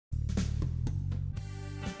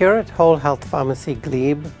Here at Whole Health Pharmacy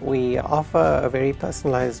Glebe, we offer a very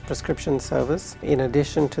personalized prescription service. In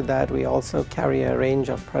addition to that, we also carry a range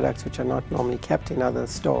of products which are not normally kept in other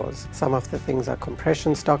stores. Some of the things are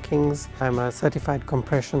compression stockings. I'm a certified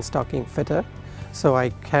compression stocking fitter, so I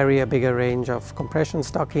carry a bigger range of compression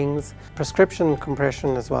stockings, prescription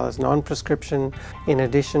compression as well as non-prescription. In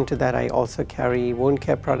addition to that, I also carry wound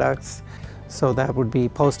care products, so that would be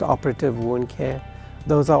post-operative wound care.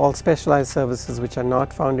 Those are all specialized services which are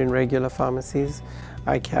not found in regular pharmacies.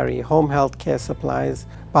 I carry home health care supplies,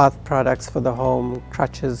 bath products for the home,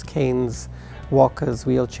 crutches, canes, walkers,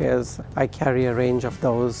 wheelchairs. I carry a range of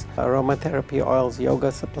those, aromatherapy oils,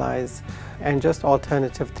 yoga supplies, and just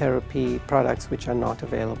alternative therapy products which are not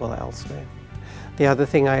available elsewhere. The other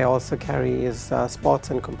thing I also carry is sports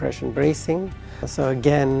and compression bracing. So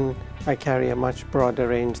again, I carry a much broader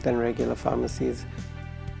range than regular pharmacies.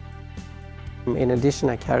 In addition,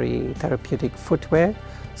 I carry therapeutic footwear,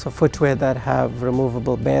 so footwear that have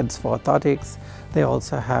removable beds for orthotics. They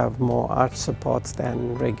also have more arch supports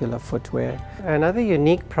than regular footwear. Another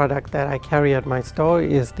unique product that I carry at my store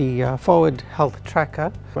is the Forward Health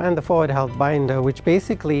Tracker and the Forward Health Binder, which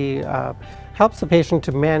basically helps the patient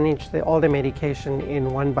to manage all their medication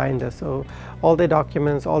in one binder. So all their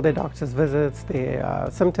documents, all their doctor's visits, their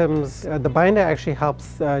symptoms. The binder actually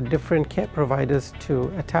helps different care providers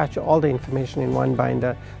to attach all the information in one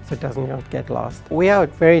binder so it doesn't get lost. We are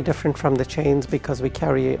very different from the chains because we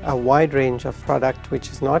carry a wide range of product which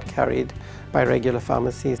is not carried by regular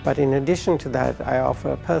pharmacies. But in addition to that, I offer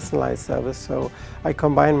a personalized service. So I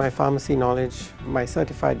combine my pharmacy knowledge, my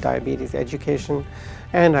certified diabetes education,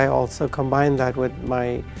 and I also combine that with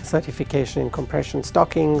my certification in compression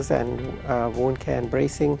stockings and wound care and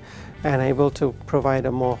bracing, and able to provide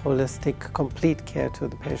a more holistic, complete care to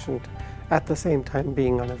the patient at the same time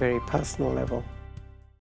being on a very personal level.